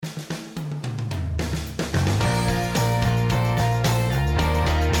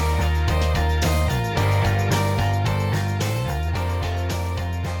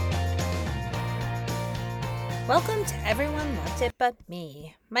Welcome to Everyone Loved It But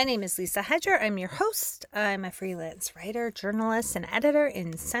Me. My name is Lisa Hedger. I'm your host. I'm a freelance writer, journalist, and editor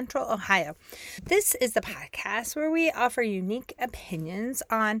in Central Ohio. This is the podcast where we offer unique opinions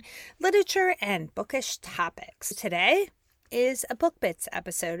on literature and bookish topics. Today is a Book Bits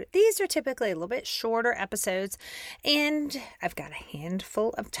episode. These are typically a little bit shorter episodes, and I've got a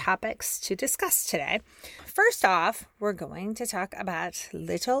handful of topics to discuss today. First off, we're going to talk about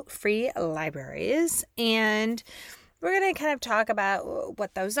little free libraries, and we're going to kind of talk about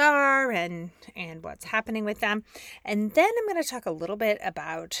what those are and what's happening with them. And then I'm going to talk a little bit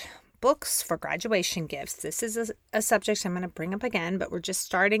about books for graduation gifts. This is a subject I'm going to bring up again, but we're just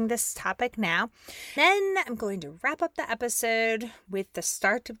starting this topic now. Then I'm going to wrap up the episode with the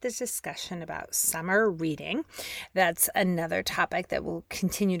start of the discussion about summer reading. That's another topic that we'll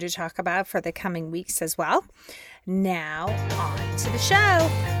continue to talk about for the coming weeks as well. Now, on to the show.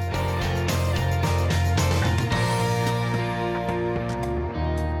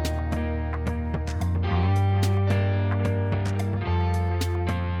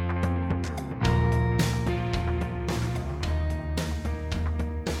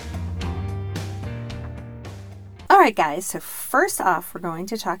 All right, guys, so first off, we're going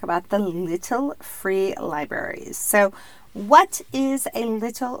to talk about the little free libraries. So what is a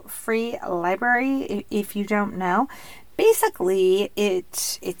little free library, if you don't know? Basically,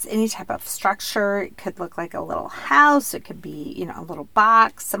 it's any type of structure. It could look like a little house. It could be, a little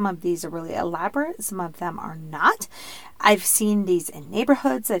box. Some of these are really elaborate. Some of them are not. I've seen these in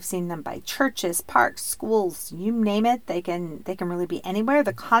neighborhoods. I've seen them by churches, parks, schools, you name it. They can really be anywhere.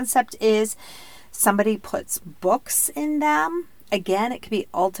 The concept is somebody puts books in them. Again, it could be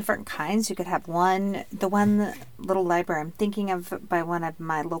all different kinds. You could have the one little library I'm thinking of by one of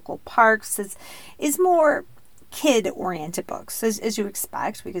my local parks is more kid-oriented books, as you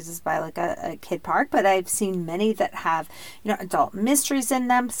expect, because it's by like a kid park. But I've seen many that have, adult mysteries in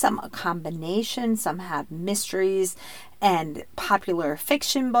them, some a combination, some have mysteries and popular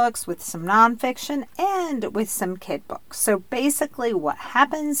fiction books with some nonfiction and with some kid books. So basically what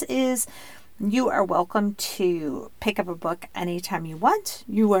happens is you are welcome to pick up a book anytime you want.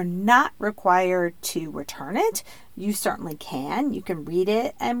 You are not required to return it. You certainly can. You can read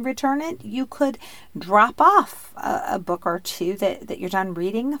it and return it. You could drop off a book or two that you're done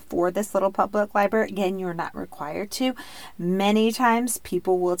reading for this little public library. Again, you're not required to. Many times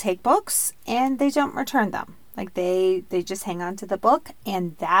people will take books and they don't return them. Like they just hang on to the book,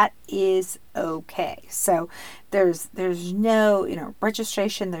 and that is okay. So there's no,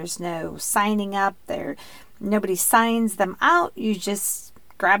 registration. There's no signing up there. Nobody signs them out. You just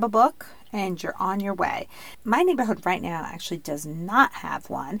grab a book and you're on your way. My neighborhood right now actually does not have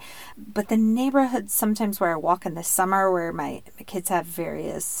one, but the neighborhood sometimes where I walk in the summer, where my kids have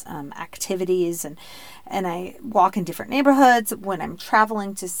various activities, and I walk in different neighborhoods when I'm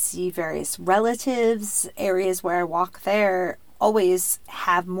traveling to see various relatives, areas where I walk there always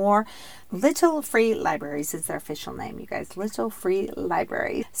have more. Little Free Libraries is their official name, you guys. Little Free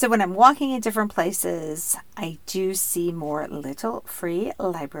Library. So when I'm walking in different places, I do see more Little Free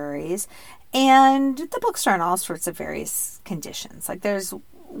Libraries. And the books are in all sorts of various conditions. Like there's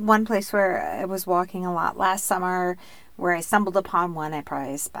one place where I was walking a lot last summer where I stumbled upon one. I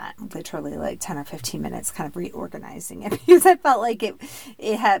probably spent literally like 10 or 15 minutes kind of reorganizing it because I felt like it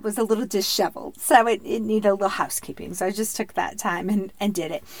was a little disheveled. So it needed a little housekeeping. So I just took that time and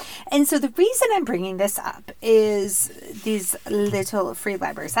did it. And so the reason I'm bringing this up is these little free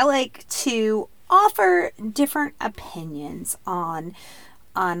libraries. I like to offer different opinions on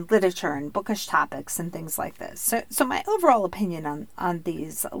literature and bookish topics and things like this. So my overall opinion on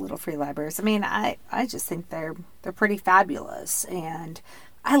these little free libraries, I just think they're pretty fabulous and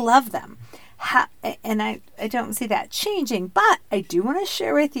I love them. And I don't see that changing, but I do want to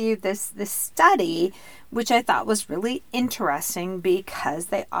share with you this study, which I thought was really interesting because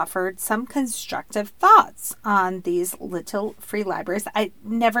they offered some constructive thoughts on these little free libraries I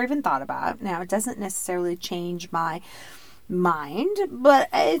never even thought about. Now, it doesn't necessarily change my mind, but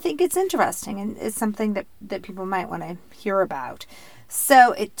I think it's interesting and it's something that people might want to hear about.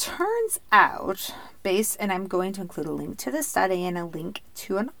 So it turns out, and I'm going to include a link to the study and a link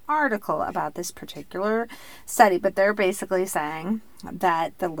to an article about this particular study, but they're basically saying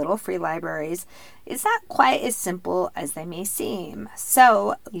that the little free libraries is not quite as simple as they may seem.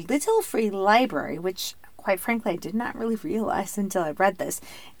 So Little Free Library, which quite frankly, I did not really realize until I read this.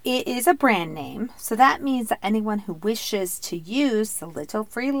 It is a brand name, so that means that anyone who wishes to use the Little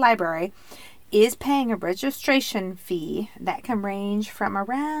Free Library is paying a registration fee that can range from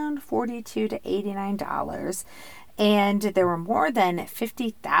around $42 to $89. And there were more than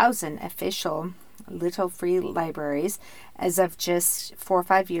 50,000 official little free libraries as of just 4 or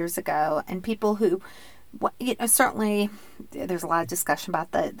 5 years ago. And people who, certainly there's a lot of discussion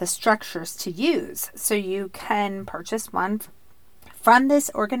about the structures to use. So you can purchase one from this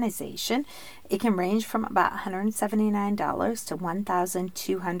organization. It can range from about $179 to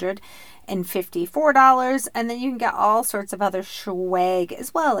 $1,254. And then you can get all sorts of other swag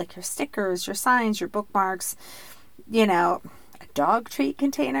as well, like your stickers, your signs, your bookmarks, a dog treat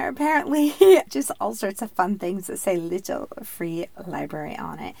container, apparently. Just all sorts of fun things that say Little Free Library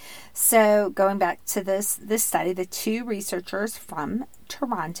on it. So going back to this study, the two researchers from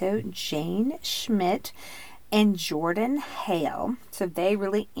Toronto, Jane Schmidt and Jordan Hale, so they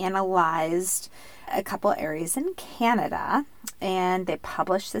really analyzed a couple areas in Canada, and they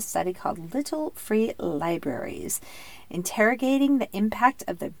published this study called Little Free Libraries, interrogating the impact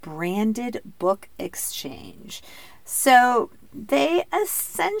of the branded book exchange. So they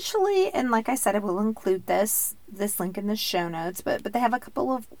essentially, and like I said, I will include this link in the show notes, but they have a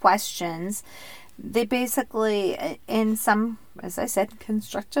couple of questions. They basically, in some, as I said,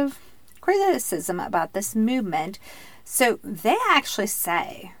 constructive criticism about this movement. So they actually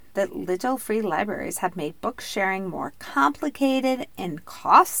say that little free libraries have made book sharing more complicated and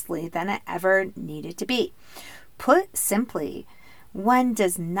costly than it ever needed to be. Put simply, one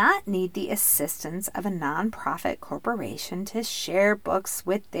does not need the assistance of a nonprofit corporation to share books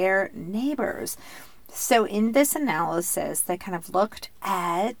with their neighbors. So in this analysis, they kind of looked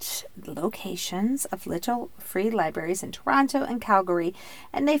at locations of little free libraries in Toronto and Calgary,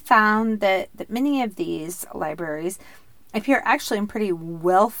 and they found that many of these libraries appear actually in pretty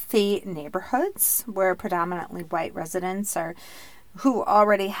wealthy neighborhoods where predominantly white residents are who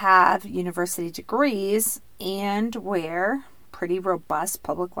already have university degrees and where pretty robust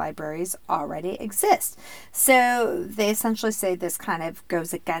public libraries already exist. So they essentially say this kind of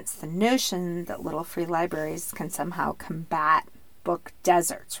goes against the notion that little free libraries can somehow combat book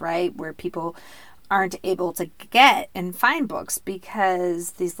deserts, right? Where people aren't able to get and find books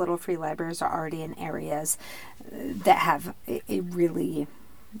because these little free libraries are already in areas that have a really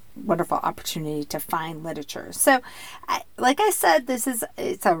wonderful opportunity to find literature. So, like I said,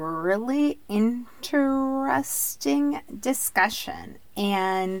 it's a really interesting discussion,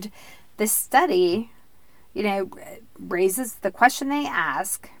 and the study, raises the question they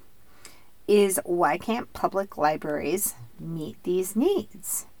ask is, why can't public libraries meet these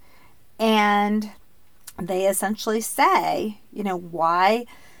needs? And they essentially say, why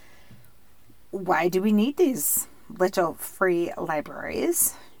do we need these little free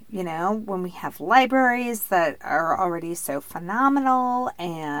libraries? When we have libraries that are already so phenomenal,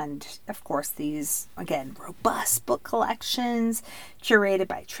 and of course these, again, robust book collections curated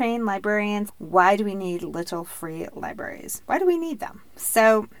by trained librarians, why do we need little free libraries? Why do we need them?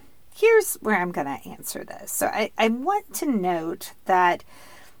 So here's where I'm going to answer this. So I want to note that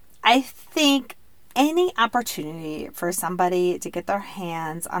I think any opportunity for somebody to get their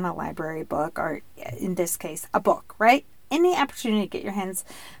hands on a library book, or in this case, a book, right? Any opportunity to get your hands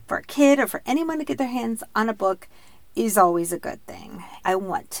for a kid or for anyone to get their hands on a book is always a good thing. I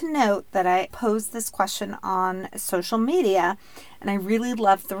want to note that I posed this question on social media, and I really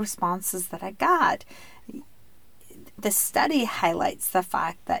loved the responses that I got. The study highlights the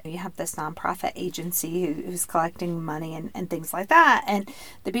fact that you have this nonprofit agency who's collecting money and things like that. And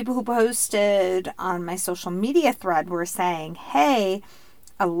the people who posted on my social media thread were saying, hey,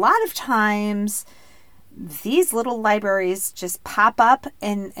 a lot of times these little libraries just pop up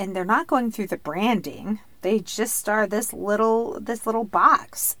and they're not going through the branding. They just are this little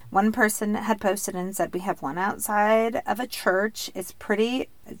box. One person had posted and said, we have one outside of a church. It's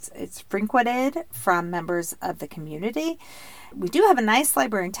frequented from members of the community. We do have a nice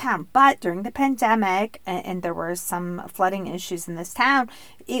library in town, but during the pandemic, and there were some flooding issues in this town,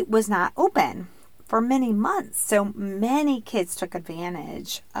 it was not open for many months. So many kids took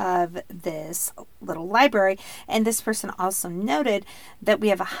advantage of this little library. And this person also noted that we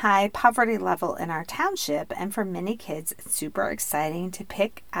have a high poverty level in our township. And for many kids, it's super exciting to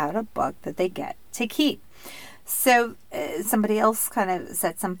pick out a book that they get to keep. So somebody else kind of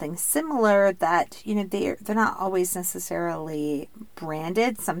said something similar, that, they're not always necessarily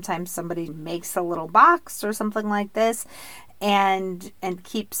branded. Sometimes somebody makes a little box or something like this and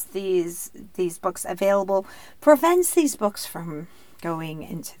keeps these books available, prevents these books from going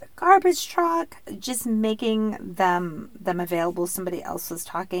into the garbage truck, just making them available. Somebody else was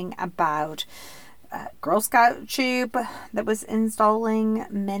talking about Girl Scout troop that was installing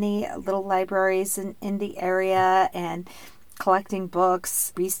many little libraries in the area, and collecting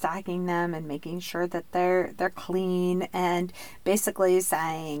books, restocking them, and making sure that they're clean, and basically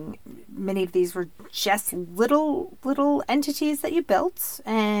saying many of these were just little entities that you built,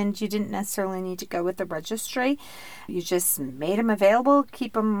 and you didn't necessarily need to go with the registry. You just made them available,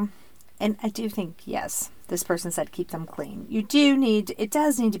 keep them. And I do think, yes, this person said keep them clean. It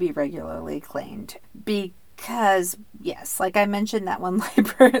does need to be regularly cleaned, because, yes, like I mentioned, that one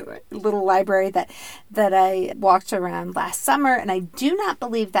little library that I walked around last summer, and I do not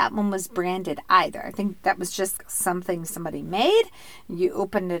believe that one was branded either. I think that was just something somebody made. You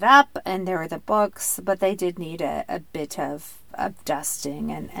opened it up, and there were the books, but they did need a bit of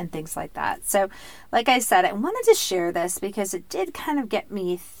dusting and things like that. So, like I said, I wanted to share this because it did kind of get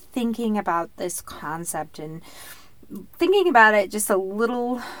me thinking about this concept and thinking about it just a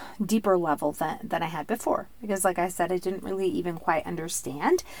little deeper level than I had before. Because like I said, I didn't really even quite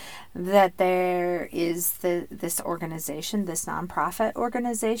understand that there is this organization, this nonprofit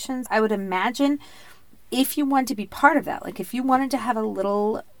organization. I would imagine if you want to be part of that, like if you wanted to have a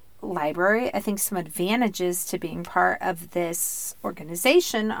little library, I think some advantages to being part of this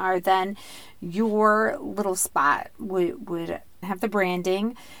organization are then your little spot would have the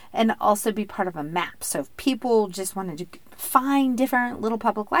branding and also be part of a map. So if people just wanted to find different little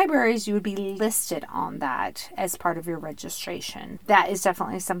public libraries, you would be listed on that as part of your registration. That is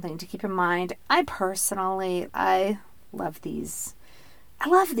definitely something to keep in mind. I love these. I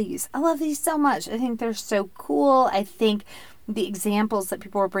love these so much. I think they're so cool. I think the examples that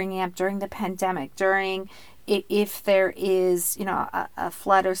people were bringing up during the pandemic, if there is, a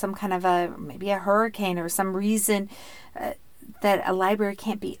flood or some kind of maybe a hurricane or some reason that a library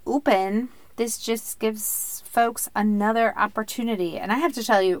can't be open, this just gives folks another opportunity. And I have to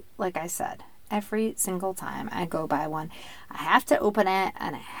tell you, like I said, every single time I go by one, I have to open it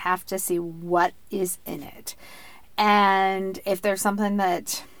and I have to see what is in it. And if there's something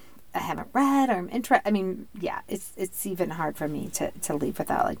that I haven't read or I'm interested, it's even hard for me to leave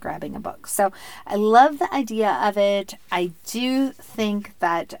without like grabbing a book. So I love the idea of it. I do think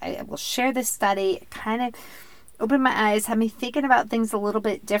that I will share this study. It kind of opened my eyes, had me thinking about things a little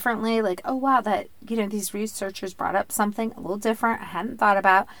bit differently. Like, oh wow, that, these researchers brought up something a little different I hadn't thought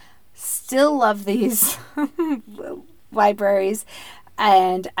about. Still love these libraries.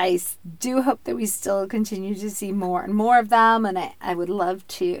 And I do hope that we still continue to see more and more of them. And I would love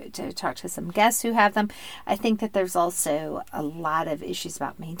to talk to some guests who have them. I think that there's also a lot of issues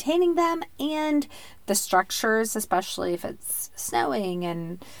about maintaining them and the structures, especially if it's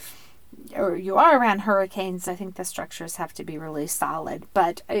snowing or you are around hurricanes. I think the structures have to be really solid.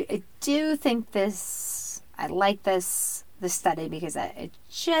 But I do think I like this study because it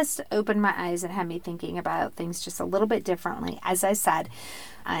just opened my eyes and had me thinking about things just a little bit differently. As I said,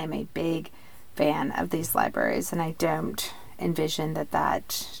 I am a big fan of these libraries, and I don't envision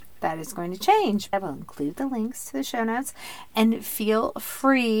that is going to change. I will include the links to the show notes, and feel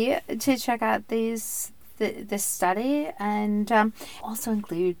free to check out this study, and also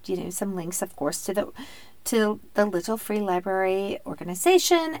include some links, of course, to the Little Free Library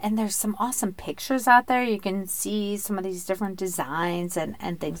organization. And there's some awesome pictures out there. You can see some of these different designs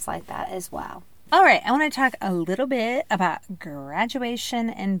and things like that as well. All right, I want to talk a little bit about graduation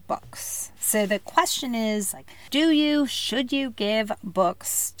and books. So the question is, should you give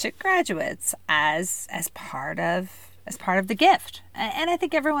books to graduates as part of the gift? And I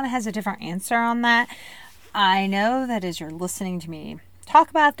think everyone has a different answer on that. I know that as you're listening to me talk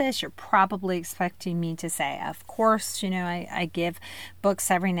about this, you're probably expecting me to say, of course, I give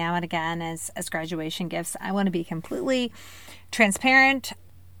books every now and again as graduation gifts. I want to be completely transparent.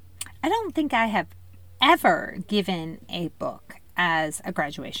 I don't think I have ever given a book as a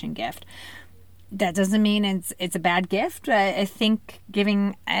graduation gift. That doesn't mean it's a bad gift. I think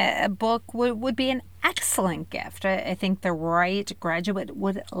giving a book would be an excellent gift. I think the right graduate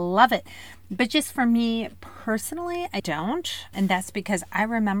would love it. But just for me personally, I don't. And that's because I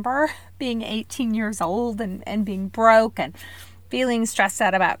remember being 18 years old and being broke and feeling stressed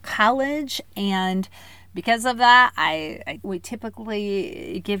out about college. And because of that, we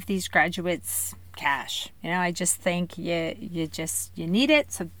typically give these graduates cash. I just think you need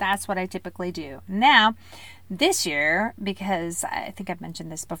it. So that's what I typically do. Now, this year, because I think I've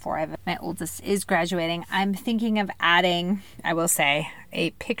mentioned this before, my oldest is graduating, I'm thinking of adding, I will say,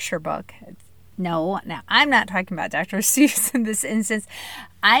 a picture book. No, now I'm not talking about Dr. Seuss in this instance.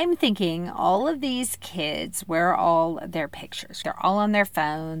 I'm thinking all of these kids wear all their pictures. They're all on their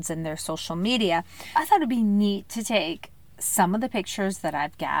phones and their social media. I thought it'd be neat to take some of the pictures that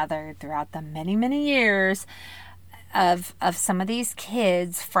I've gathered throughout the many, many years of some of these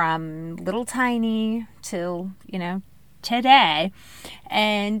kids from little tiny till, today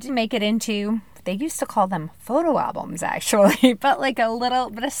and make it into, they used to call them photo albums actually, but like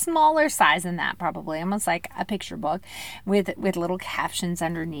a smaller size than that, probably almost like a picture book with little captions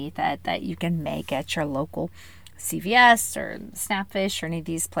underneath it that you can make at your local CVS or Snapfish or any of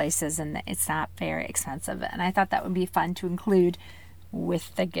these places, and it's not very expensive. And I thought that would be fun to include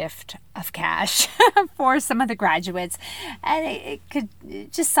with the gift of cash for some of the graduates, and it could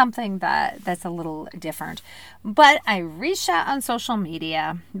just something that's a little different. But I reached out on social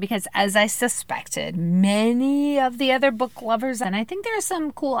media because, as I suspected, many of the other book lovers, and I think there are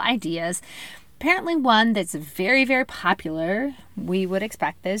some cool ideas. Apparently one that's very, very popular, we would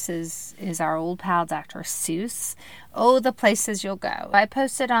expect this, is our old pal Dr. Seuss. Oh, the places you'll go. I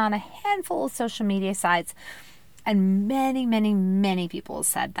posted on a handful of social media sites, and many, many, many people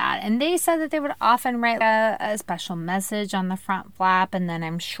said that. And they said that they would often write a special message on the front flap, and then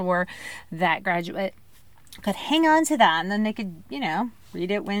I'm sure that graduate could hang on to that, and then they could,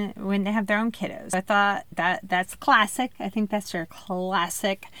 read it when they have their own kiddos. I thought that's classic. I think that's your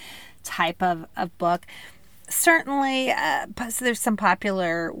classic type of book. Certainly, there's some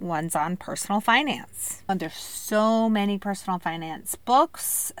popular ones on personal finance. There's so many personal finance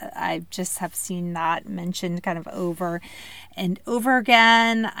books. I just have seen that mentioned kind of over and over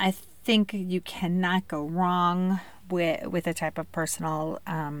again. I think you cannot go wrong with a type of personal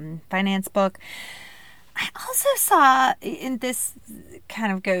finance book. I also saw, and this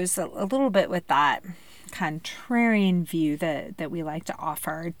kind of goes a little bit with that contrarian view that we like to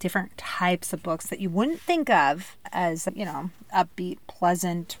offer, different types of books that you wouldn't think of as, upbeat,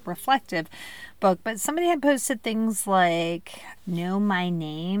 pleasant, reflective book. But somebody had posted things like Know My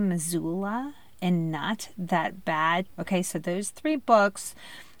Name, Missoula, and Not That Bad. Okay, so those 3 books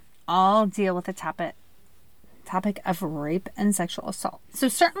all deal with the topic of rape and sexual assault. So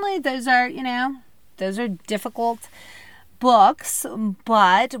certainly those are difficult books,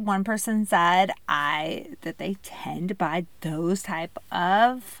 but one person said that they tend to buy those type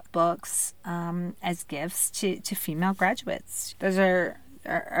of books as gifts to female graduates. Those are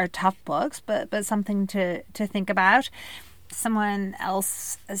tough books, but something to think about. Someone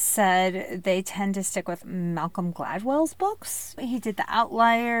else said they tend to stick with Malcolm Gladwell's books. He did The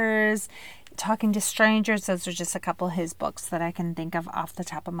Outliers, Talking to Strangers. Those are just a couple of his books that I can think of off the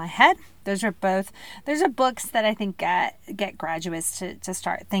top of my head. Those are books that I think get graduates to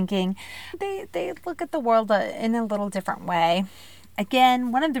start thinking. They look at the world in a little different way.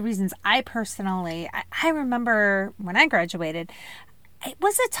 Again, one of the reasons I remember when I graduated, it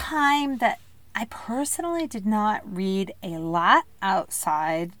was a time that I personally did not read a lot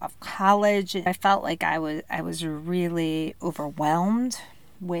outside of college. I felt like I was really overwhelmed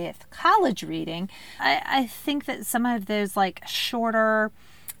with college reading. I think that some of those like shorter,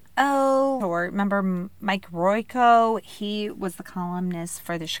 or remember Mike Royko, he was the columnist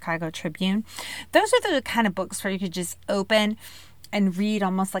for the Chicago Tribune. Those are the kind of books where you could just open and read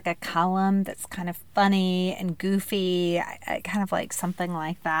almost like a column that's kind of funny and goofy. I kind of like something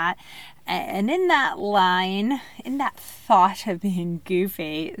like that. And in that thought of being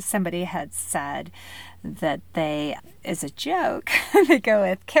goofy, somebody had said that they, as a joke, they go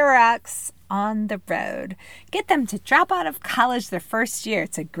with Kerouac's On the Road. Get them to drop out of college their first year.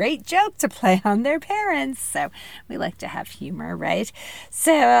 It's a great joke to play on their parents. So we like to have humor, right?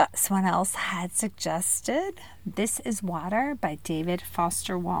 So someone else had suggested This Is Water by David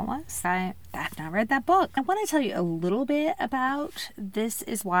Foster Wallace. I have not read that book. I want to tell you a little bit about This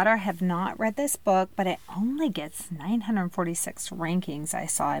Is Water. I have not read this book, but it only gets 946 rankings, I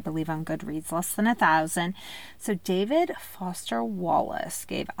saw, I believe, on Goodreads, less than 1,000. So David Foster Wallace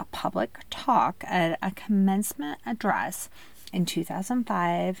gave a public talk at a commencement address in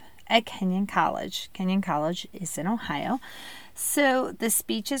 2005 at Kenyon College. Kenyon College is in Ohio. So the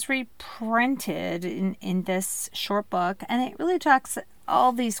speech is reprinted in this short book, and it really talks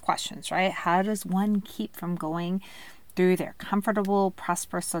all these questions, right? How does one keep from going through their comfortable,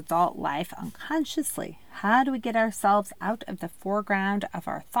 prosperous adult life unconsciously? How do we get ourselves out of the foreground of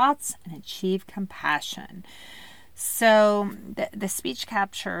our thoughts and achieve compassion? So the speech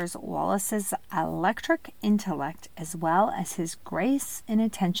captures Wallace's electric intellect as well as his grace and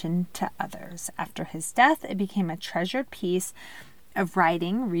attention to others. After his death, it became a treasured piece of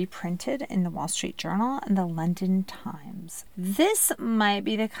writing reprinted in the Wall Street Journal and the London Times. This might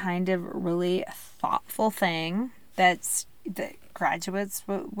be the kind of really thoughtful thing that graduates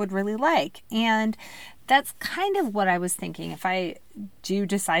would really like. And that's kind of what I was thinking. If I do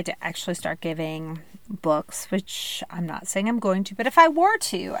decide to actually start giving books, which I'm not saying I'm going to, but if I were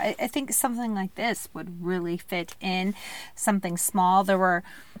to, I think something like this would really fit in, something small. There were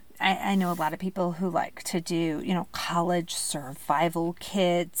I know a lot of people who like to do, college survival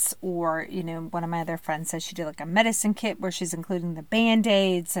kits, or, one of my other friends says she did like a medicine kit where she's including the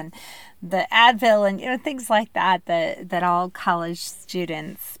Band-Aids and the Advil and, things like that all college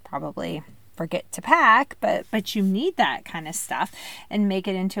students probably forget to pack, but you need that kind of stuff, and make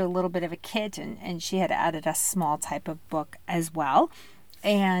it into a little bit of a kit. And she had added a small type of book as well.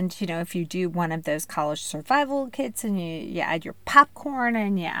 And, if you do one of those college survival kits and you add your popcorn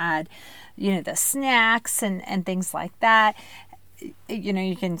and you add, the snacks and things like that,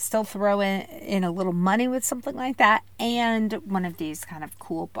 you can still throw in a little money with something like that and one of these kind of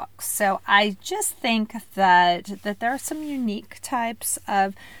cool books. So I just think that there are some unique types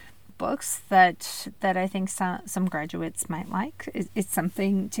of books that I think some graduates might like. It's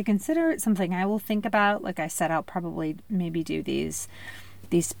something to consider. It's something I will think about. Like I said, I'll probably maybe do these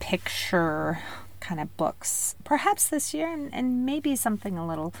picture kind of books perhaps this year, and maybe something a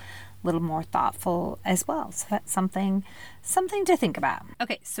little more thoughtful as well. So that's something to think about.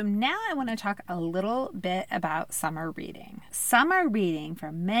 Okay, so now I want to talk a little bit about summer reading. Summer reading,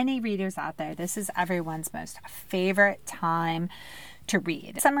 for many readers out there, this is everyone's most favorite time to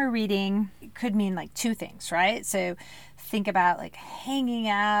read. Summer reading could mean like two things, right? So think about like hanging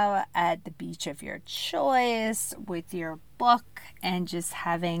out at the beach of your choice with your book and just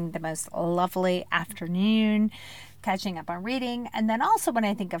having the most lovely afternoon, catching up on reading. And then also when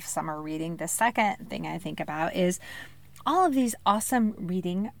I think of summer reading, the second thing I think about is all of these awesome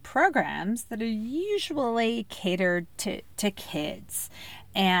reading programs that are usually catered to kids.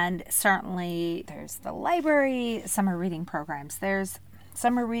 And certainly there's the library summer reading programs. There's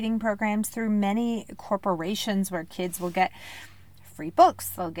summer reading programs through many corporations where kids will get free books.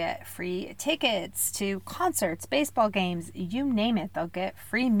 They'll get free tickets to concerts, baseball games, you name it. They'll get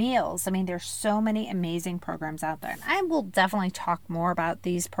free meals. I mean, there's so many amazing programs out there. And I will definitely talk more about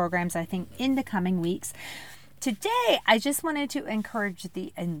these programs, I think, in the coming weeks. Today, I just wanted to encourage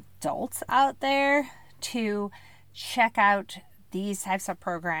the adults out there to check out these types of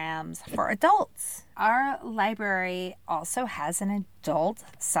programs for adults. Our library also has an adult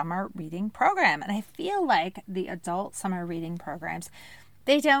summer reading program, and I feel like the adult summer reading programs,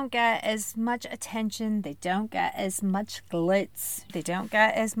 they don't get as much attention, they don't get as much glitz, they don't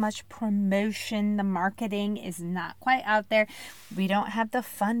get as much promotion. The marketing is not quite out there. We don't have the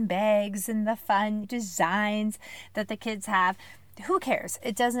fun bags and the fun designs that the kids have. Who cares?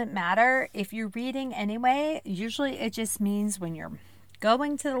 It doesn't matter. If you're reading anyway, usually it just means when you're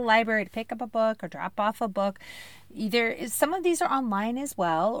going to the library to pick up a book or drop off a book, either some of these are online as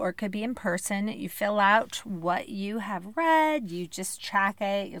well, or it could be in person. You fill out what you have read, you just track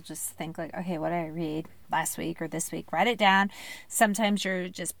it. You'll just think like, okay, what did I read last week or this week? Write it down. Sometimes you're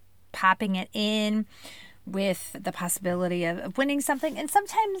just popping it in with the possibility of winning something. And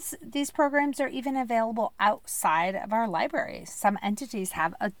sometimes these programs are even available outside of our library. Some entities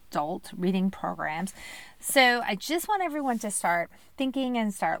have adult reading programs. So I just want everyone to start thinking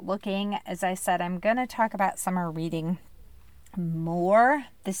and start looking. As I said, I'm going to talk about summer reading more.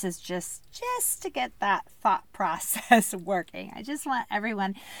 This is just to get that thought process working. I just want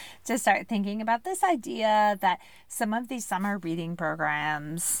everyone to start thinking about this idea that some of these summer reading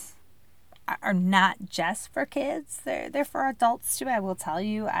programs are not just for kids. They're for adults too. I will tell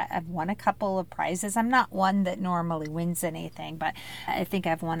you, I've won a couple of prizes. I'm not one that normally wins anything, but I think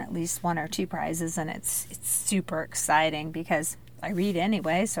I've won at least one or two prizes, and it's super exciting because I read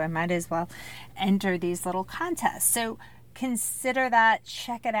anyway, so I might as well enter these little contests. So consider that,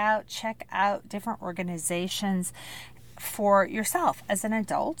 check it out, check out different organizations for yourself as an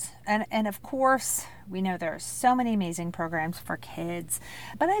adult. And of course, we know there are so many amazing programs for kids,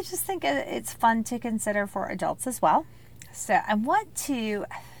 but I just think it's fun to consider for adults as well. So I want to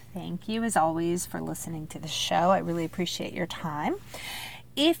thank you as always for listening to the show. I really appreciate your time.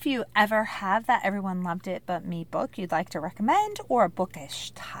 If you ever have that Everyone Loved It But Me book you'd like to recommend, or a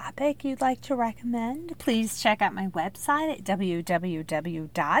bookish topic you'd like to recommend, please check out my website at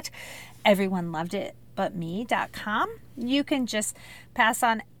www.everyoneloveditbutme.com. You can just pass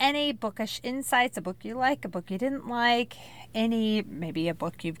on any bookish insights, a book you like, a book you didn't like, maybe a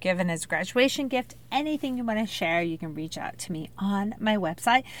book you've given as a graduation gift, anything you want to share, you can reach out to me on my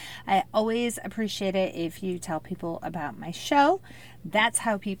website. I always appreciate it if you tell people about my show. That's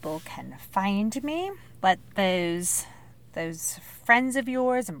how people can find me. Let those friends of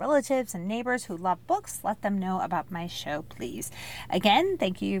yours and relatives and neighbors who love books, let them know about my show, please. Again,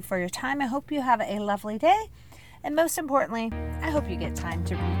 thank you for your time. I hope you have a lovely day. And most importantly, I hope you get time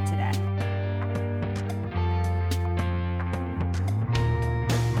to read today.